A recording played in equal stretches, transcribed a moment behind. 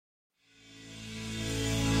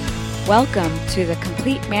Welcome to the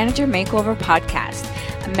Complete Manager Makeover Podcast,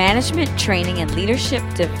 a management training and leadership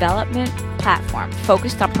development platform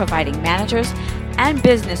focused on providing managers and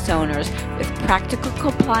business owners with practical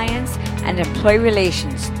compliance and employee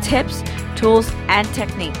relations tips, tools, and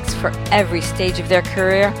techniques for every stage of their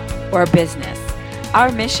career or business.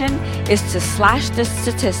 Our mission is to slash the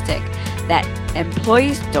statistic that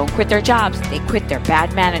employees don't quit their jobs, they quit their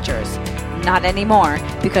bad managers. Not anymore,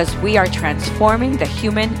 because we are transforming the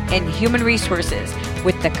human in human resources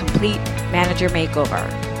with the Complete Manager Makeover.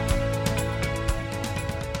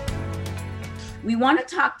 We want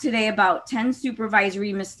to talk today about 10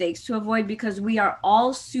 supervisory mistakes to avoid because we are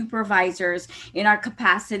all supervisors in our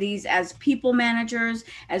capacities as people managers,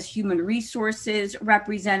 as human resources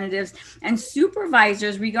representatives, and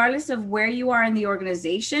supervisors, regardless of where you are in the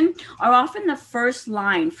organization, are often the first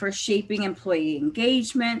line for shaping employee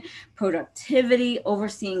engagement, productivity,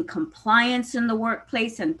 overseeing compliance in the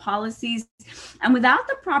workplace and policies. And without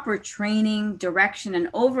the proper training, direction, and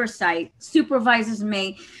oversight, supervisors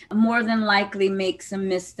may more than likely make some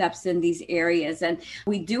missteps in these areas. And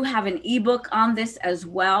we do have an ebook on this as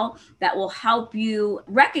well that will help you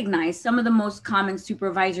recognize some of the most common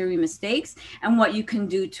supervisory mistakes and what you can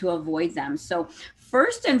do to avoid them. So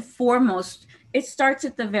first and foremost, it starts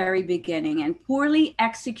at the very beginning, and poorly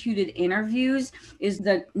executed interviews is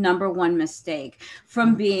the number one mistake.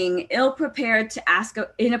 From being ill-prepared to ask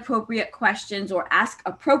inappropriate questions or ask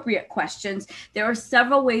appropriate questions, there are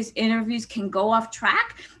several ways interviews can go off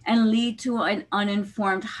track and lead to an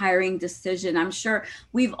uninformed hiring decision. I'm sure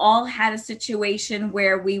we've all had a situation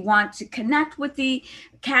where we want to connect with the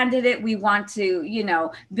candidate, we want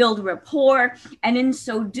to, build rapport, and in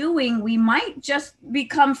so doing, we might just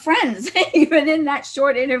become friends, even in that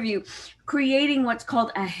short interview, creating what's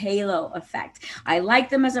called a halo effect. I like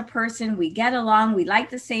them as a person, we get along, we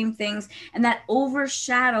like the same things, and that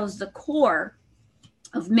overshadows the core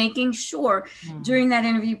of making sure during that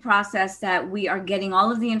interview process that we are getting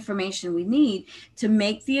all of the information we need to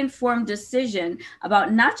make the informed decision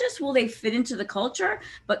about not just will they fit into the culture,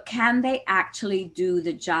 but can they actually do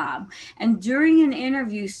the job. And during an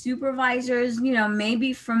interview, supervisors, may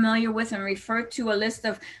be familiar with and refer to a list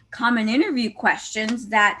of common interview questions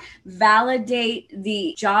that validate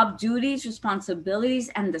the job duties, responsibilities,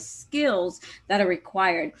 and the skills that are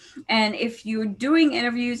required. And if you're doing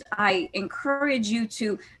interviews, I encourage you to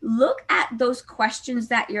look at those questions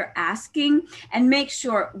that you're asking and make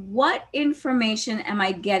sure, what information am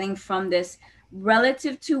I getting from this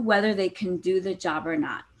relative to whether they can do the job or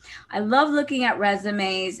not. I love looking at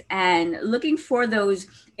resumes and looking for those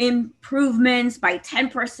improvements by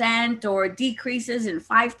 10% or decreases in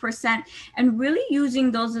 5%, and really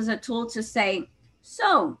using those as a tool to say,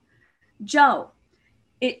 so, Joe,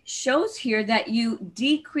 it shows here that you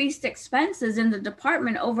decreased expenses in the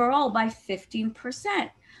department overall by 15%.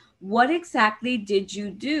 What exactly did you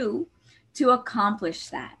do to accomplish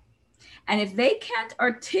that? And if they can't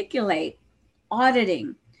articulate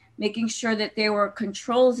auditing, making sure that there were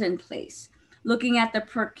controls in place, looking at the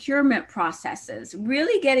procurement processes,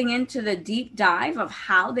 really getting into the deep dive of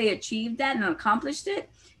how they achieved that and accomplished it,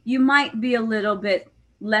 you might be a little bit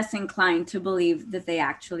less inclined to believe that they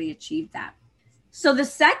actually achieved that. So the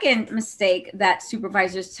second mistake that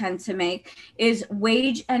supervisors tend to make is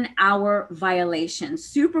wage and hour violations.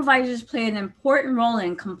 Supervisors play an important role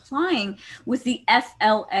in complying with the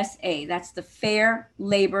FLSA, that's the Fair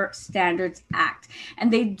Labor Standards Act.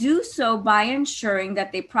 And they do so by ensuring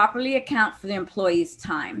that they properly account for the employee's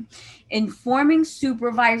time, informing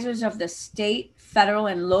supervisors of the state, federal,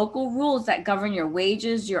 and local rules that govern your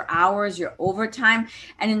wages, your hours, your overtime,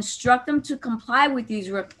 and instruct them to comply with these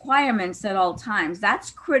requirements at all times. That's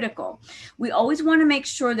critical. We always want to make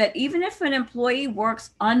sure that even if an employee works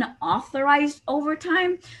unauthorized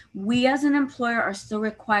overtime, we as an employer are still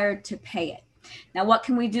required to pay it. Now, what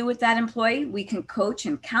can we do with that employee? We can coach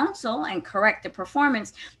and counsel and correct the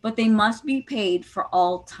performance, but they must be paid for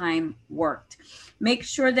all time worked. Make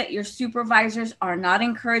sure that your supervisors are not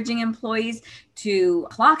encouraging employees to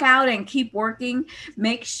clock out and keep working.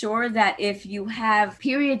 Make sure that if you have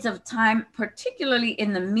periods of time, particularly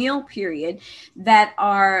in the meal period, that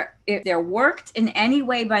are, if they're worked in any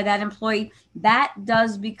way by that employee, that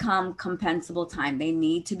does become compensable time. They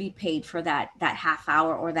need to be paid for that half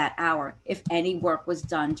hour or that hour if any work was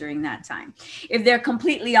done during that time. If they're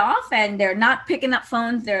completely off and they're not picking up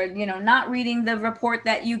phones, they're not reading the report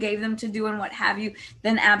that you gave them to do and what have you,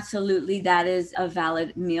 then absolutely that is a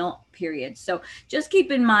valid meal period. So just keep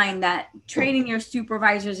in mind that training your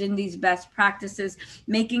supervisors in these best practices,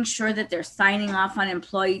 making sure that they're signing off on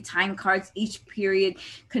employee time cards each period,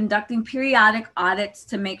 conducting periodic audits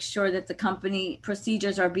to make sure that the company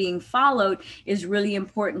procedures are being followed is really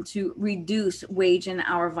important to reduce wage and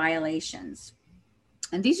hour violations.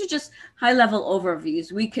 And these are just high-level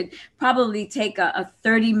overviews. We could probably take a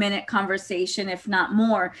 30-minute conversation, if not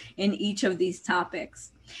more, in each of these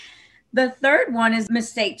topics. The third one is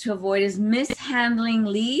mistake to avoid is mishandling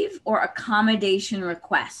leave or accommodation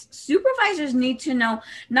requests. Supervisors need to know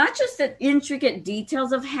not just the intricate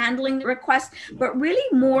details of handling the request, but really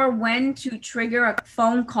more when to trigger a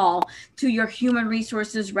phone call to your human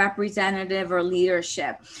resources representative or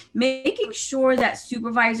leadership. Making sure that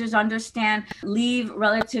supervisors understand leave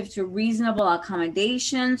relative to reasonable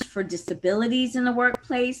accommodations for disabilities in the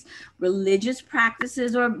workplace, religious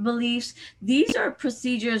practices or beliefs. These are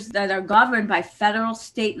procedures that are governed by federal,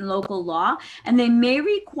 state, and local law, and they may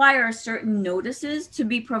require certain notices to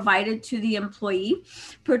be provided to the employee,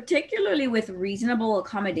 particularly with reasonable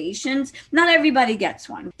accommodations. Not everybody gets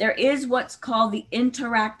one. There is what's called the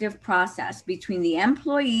interactive process between the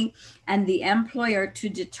employee and the employer to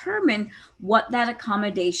determine what that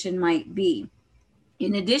accommodation might be.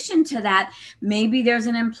 In addition to that, maybe there's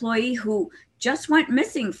an employee who just went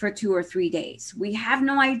missing for 2 or 3 days. We have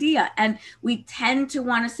no idea. And we tend to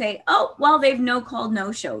want to say, oh, well, they've no called,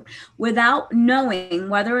 no showed, without knowing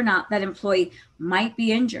whether or not that employee might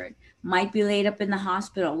be injured, might be laid up in the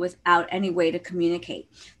hospital without any way to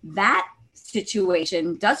communicate. That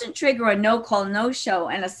situation doesn't trigger a no call, no show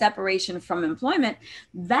and a separation from employment.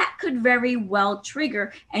 That could very well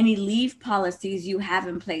trigger any leave policies you have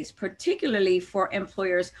in place, particularly for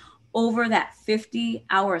employers over that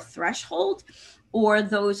 50-hour threshold, or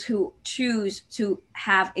those who choose to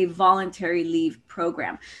have a voluntary leave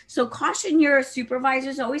program. So caution your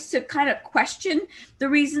supervisors always to kind of question the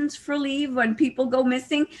reasons for leave when people go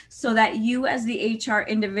missing, so that you as the HR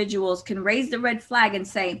individuals can raise the red flag and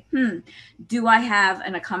say, do I have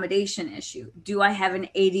an accommodation issue? Do I have an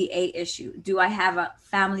ADA issue? Do I have a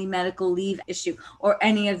family medical leave issue, or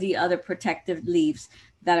any of the other protective leaves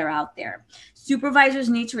that are out there? Supervisors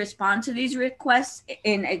need to respond to these requests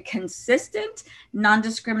in a consistent,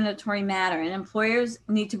 non-discriminatory manner, and employers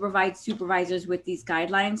need to provide supervisors with these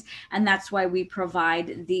guidelines, and that's why we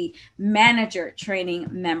provide the manager training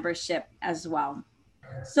membership as well.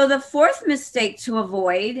 So the fourth mistake to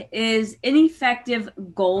avoid is ineffective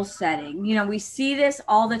goal setting. You know, we see this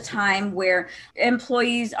all the time where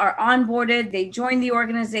employees are onboarded, they join the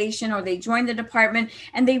organization or they join the department,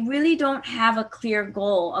 and they really don't have a clear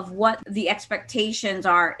goal of what the expectations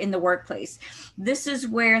are in the workplace. This is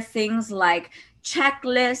where things like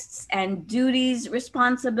checklists and duties,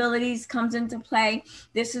 responsibilities comes into play.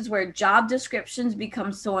 This is where job descriptions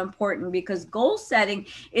become so important, because goal setting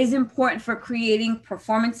is important for creating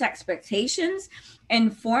performance expectations,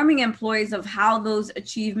 informing employees of how those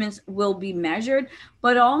achievements will be measured,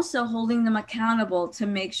 but also holding them accountable to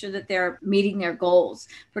make sure that they're meeting their goals,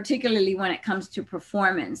 particularly when it comes to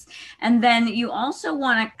performance. And then you also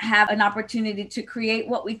want to have an opportunity to create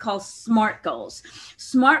what we call SMART goals.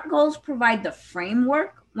 SMART goals provide the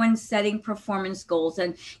framework when setting performance goals.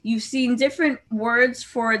 And you've seen different words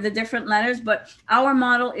for the different letters, but our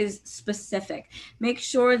model is specific. Make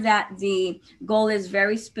sure that the goal is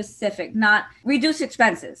very specific, not reduce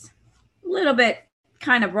expenses. A little bit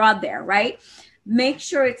kind of broad there, right? Make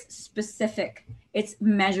sure it's specific. It's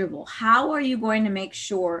measurable. How are you going to make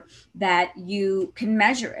sure that you can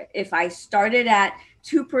measure it? If I started at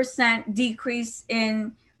 2% decrease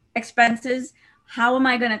in expenses, how am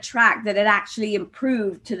I going to track that it actually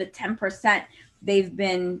improved to the 10% they've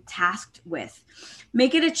been tasked with?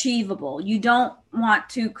 Make it achievable. You don't want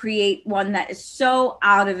to create one that is so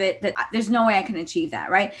out of it that there's no way I can achieve that,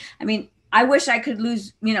 right? I mean, I wish I could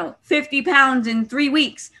lose, 50 pounds in 3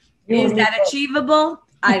 weeks. Is that achievable?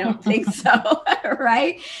 I don't think so,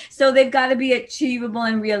 right? So they've got to be achievable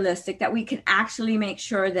and realistic, that we can actually make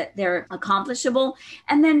sure that they're accomplishable,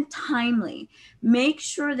 and then timely. Make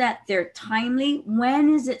sure that they're timely.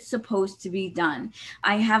 When is it supposed to be done?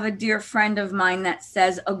 I have a dear friend of mine that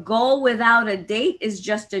says a goal without a date is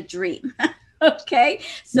just a dream. Okay,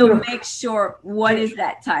 so make sure, what is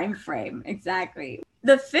that time frame? Exactly.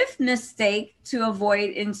 The fifth mistake to avoid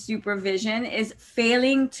in supervision is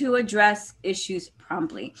failing to address issues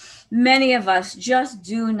promptly. Many of us just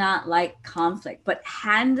do not like conflict, but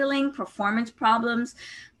handling performance problems,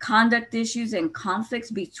 conduct issues, and conflicts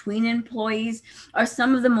between employees are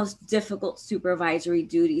some of the most difficult supervisory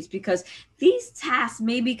duties because these tasks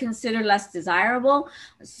may be considered less desirable.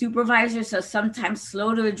 Supervisors are sometimes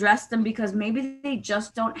slow to address them because maybe they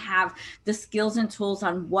just don't have the skills and tools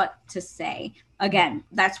on what to say. Again,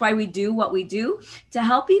 that's why we do what we do, to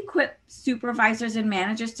help equip supervisors and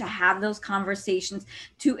managers to have those conversations,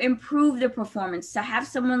 to improve their performance, to have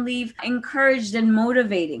someone leave encouraged and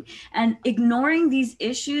motivating. And ignoring these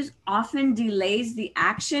issues often delays the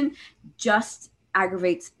action, just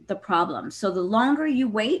aggravates the problem. So the longer you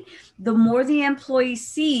wait, the more the employee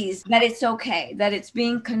sees that it's okay, that it's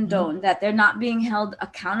being condoned, that they're not being held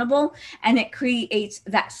accountable, and it creates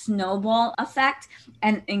that snowball effect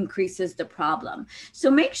and increases the problem.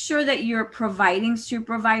 So make sure that you're providing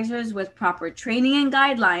supervisors with proper training and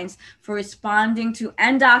guidelines for responding to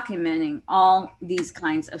and documenting all these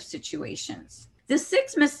kinds of situations. The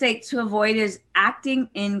sixth mistake to avoid is acting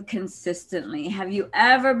inconsistently. Have you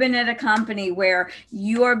ever been at a company where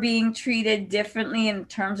you are being treated differently in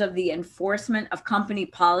terms of the enforcement of company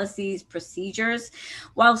policies, procedures?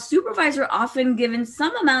 While supervisors are often given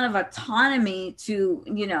some amount of autonomy to,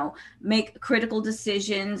 make critical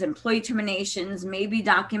decisions, employee terminations, maybe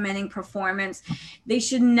documenting performance, they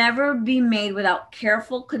should never be made without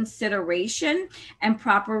careful consideration and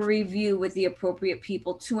proper review with the appropriate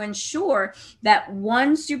people to ensure that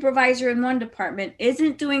one supervisor in one department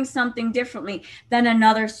isn't doing something differently than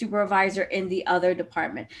another supervisor in the other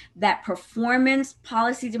department. That performance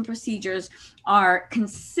policies and procedures are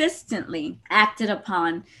consistently acted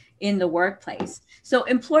upon in the workplace. So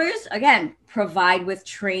employers, again, provide with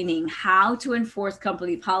training how to enforce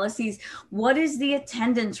company policies. What is the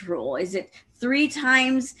attendance rule? Is it 3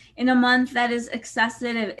 times in a month that is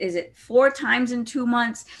excessive? Is it 4 times in 2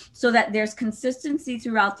 months? So that there's consistency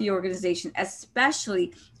throughout the organization,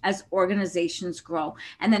 especially as organizations grow,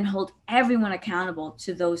 and then hold everyone accountable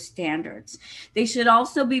to those standards. They should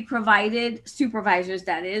also be provided, supervisors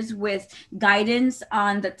that is, with guidance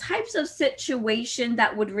on the types of situation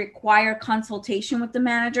that would require consultation with the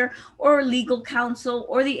manager or legal counsel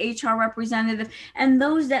or the HR representative, and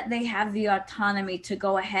those that they have the autonomy to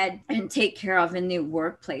go ahead and take care of in the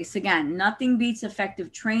workplace. Again, nothing beats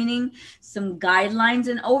effective training, some guidelines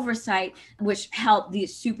and oversight, which help the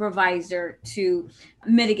supervisor to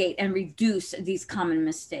mitigate and reduce these common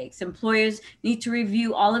mistakes. Employers need to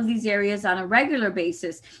review all of these areas on a regular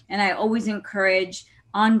basis, and I always encourage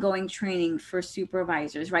ongoing training for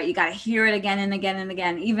supervisors, right? You got to hear it again and again and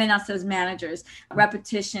again. Even us as managers,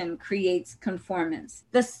 repetition creates conformance.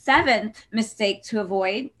 The seventh mistake to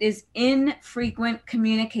avoid is infrequent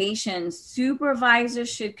communication. Supervisors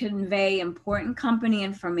should convey important company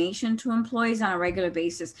information to employees on a regular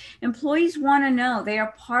basis. Employees want to know. They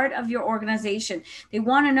are part of your organization. They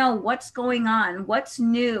want to know what's going on, what's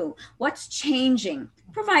new, what's changing.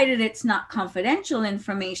 Provided it's not confidential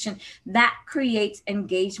information, that creates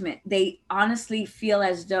engagement. They honestly feel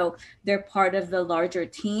as though they're part of the larger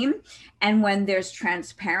team. And when there's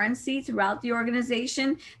transparency throughout the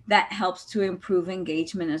organization, that helps to improve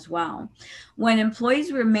engagement as well. When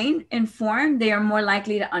employees remain informed, they are more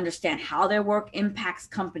likely to understand how their work impacts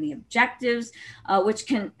company objectives, which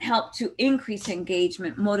can help to increase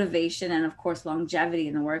engagement, motivation, and of course, longevity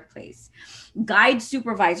in the workplace. Guide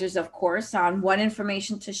supervisors, of course, on what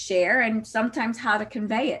information to share and sometimes how to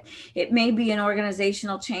convey it. It may be an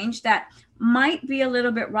organizational change that might be a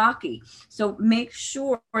little bit rocky. So make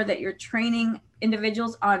sure that you're training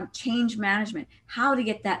individuals on change management, how to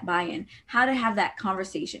get that buy-in, how to have that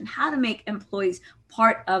conversation, how to make employees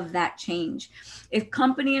part of that change. If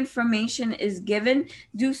company information is given,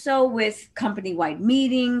 do so with company-wide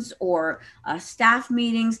meetings or staff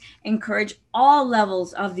meetings. Encourage all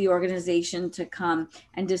levels of the organization to come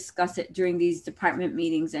and discuss it during these department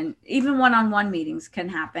meetings, and even one-on-one meetings can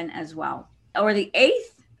happen as well. Or the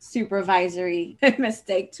eighth supervisory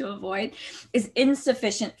mistake to avoid is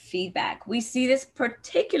insufficient feedback. We see this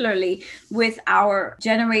particularly with our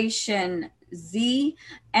Generation Z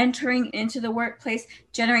entering into the workplace,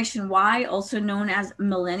 Generation Y, also known as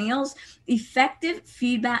millennials. Effective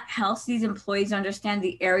feedback helps these employees understand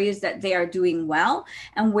the areas that they are doing well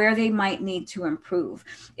and where they might need to improve.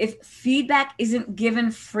 If feedback isn't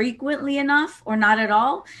given frequently enough or not at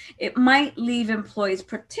all, it might leave employees,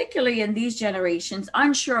 particularly in these generations,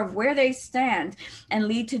 unsure of where they stand and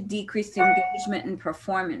lead to decreased engagement and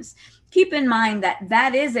performance. Keep in mind that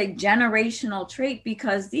that is a generational trait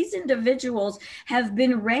because these individuals have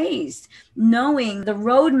been raised knowing the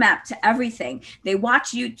roadmap to everything. They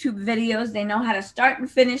watch YouTube videos. They know how to start and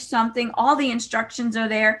finish something. All the instructions are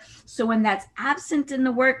there. So when that's absent in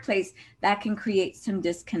the workplace, that can create some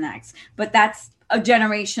disconnects. But that's a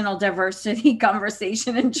generational diversity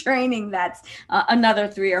conversation and training. That's another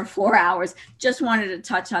 3 or 4 hours. Just wanted to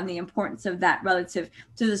touch on the importance of that relative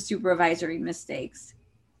to the supervisory mistakes.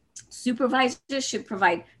 Supervisors should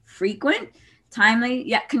provide frequent, timely,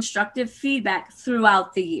 yet constructive feedback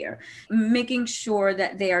throughout the year, making sure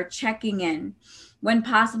that they are checking in. When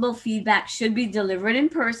possible, feedback should be delivered in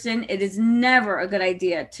person. It is never a good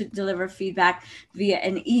idea to deliver feedback via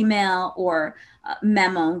an email or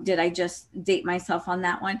memo. Did I just date myself on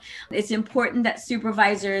that one? It's important that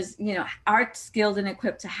supervisors, are skilled and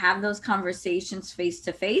equipped to have those conversations face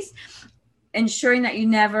to face, ensuring that you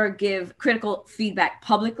never give critical feedback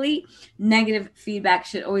publicly. Negative feedback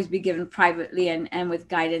should always be given privately and with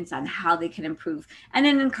guidance on how they can improve, and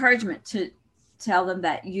an encouragement to tell them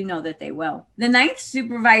that that they will. The 9th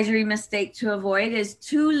supervisory mistake to avoid is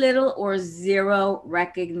too little or zero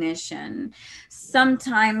recognition.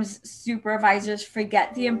 Sometimes supervisors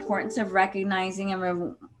forget the importance of recognizing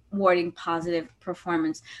and rewarding positive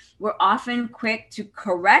performance. We're often quick to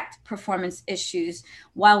correct performance issues,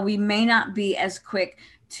 while we may not be as quick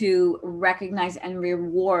to recognize and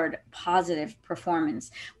reward positive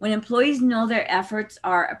performance. When employees know their efforts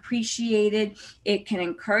are appreciated, it can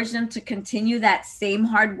encourage them to continue that same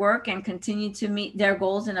hard work and continue to meet their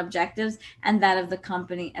goals and objectives, and that of the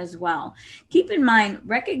company as well. Keep in mind,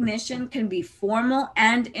 recognition can be formal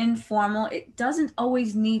and informal. It doesn't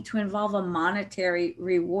always need to involve a monetary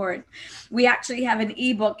reward. We actually have an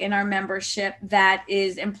ebook in our membership that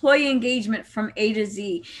is employee engagement from A to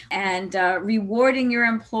Z, and rewarding your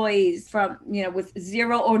employees from with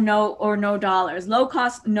zero or no dollars, low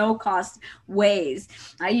cost, no cost ways.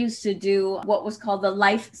 I used to do what was called the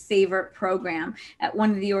Lifesaver program at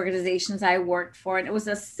one of the organizations I worked for, and it was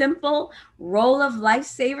a simple roll of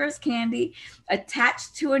Lifesavers candy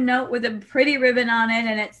attached to a note with a pretty ribbon on it,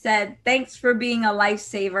 and it said, "Thanks for being a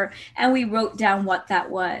lifesaver," and we wrote down what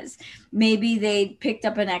that was. Maybe they picked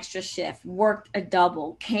up an extra shift, worked a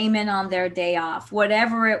double, came in on their day off,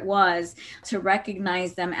 whatever it was, to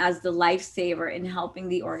recognize them as the lifesaver in helping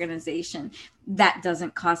the organization. That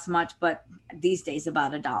doesn't cost much, but these days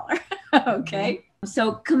about $1. Okay.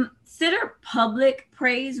 So consider public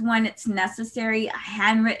praise when it's necessary, a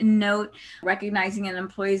handwritten note recognizing an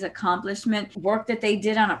employee's accomplishment, work that they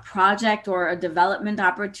did on a project or a development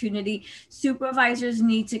opportunity. Supervisors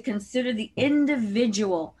need to consider the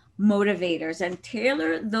individual motivators and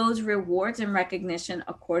tailor those rewards and recognition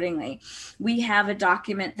accordingly. We have a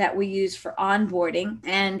document that we use for onboarding,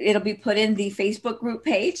 and it'll be put in the Facebook group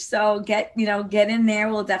page. So get in there.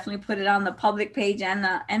 We'll definitely put it on the public page and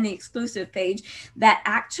the exclusive page that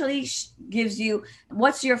actually gives you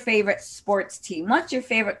what's your favorite sports team, what's your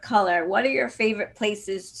favorite color, what are your favorite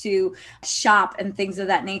places to shop, and things of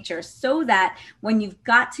that nature, so that when you've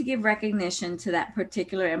got to give recognition to that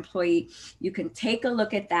particular employee, you can take a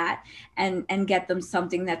look at that and get them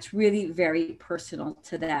something that's really very personal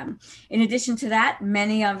to them. In addition to that,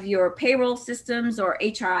 many of your payroll systems or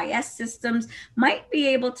HRIS systems might be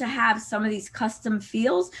able to have some of these custom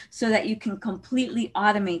fields so that you can completely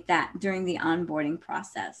automate that during the onboarding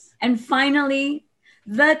process. And finally,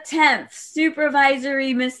 the 10th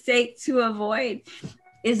supervisory mistake to avoid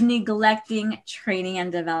is neglecting training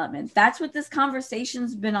and development. That's what this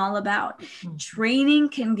conversation's been all about. Mm-hmm. Training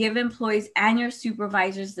can give employees and your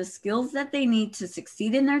supervisors the skills that they need to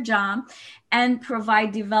succeed in their job and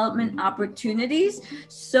provide development opportunities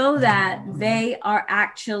so that they are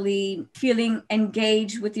actually feeling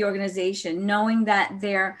engaged with the organization, knowing that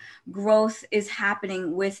their growth is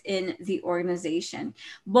happening within the organization.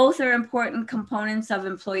 Both are important components of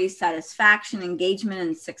employee satisfaction, engagement,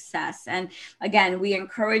 and success. And again, we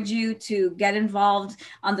encourage you to get involved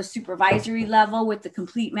on the supervisory level with the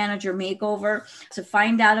Complete Manager Makeover. To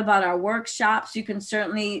find out about our workshops, you can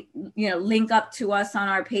certainly link up to us on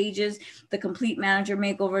our pages,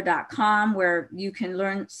 thecompletemanagermakeover.com, where you can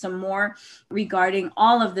learn some more regarding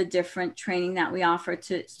all of the different training that we offer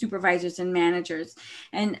to supervisors and managers.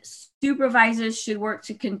 And supervisors should work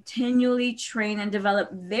to continually train and develop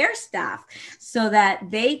their staff so that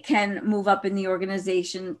they can move up in the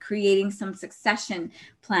organization, creating some succession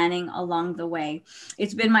planning along the way.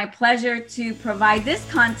 It's been my pleasure to provide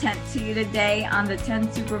this content to you today on the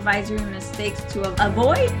 10 supervisory mistakes to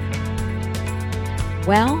avoid.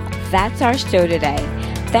 Well, that's our show today.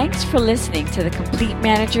 Thanks for listening to the Complete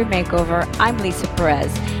Manager Makeover. I'm Lisa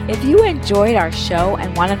Perez. If you enjoyed our show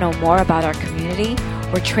and want to know more about our community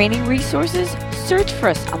or training resources, search for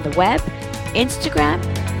us on the web, Instagram,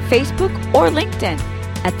 Facebook or LinkedIn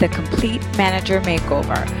at The Complete Manager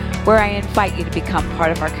Makeover, where I invite you to become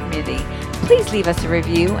part of our community. Please leave us a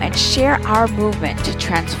review and share our movement to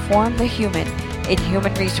transform the human in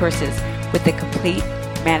human resources with The Complete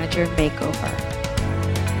Manager Makeover.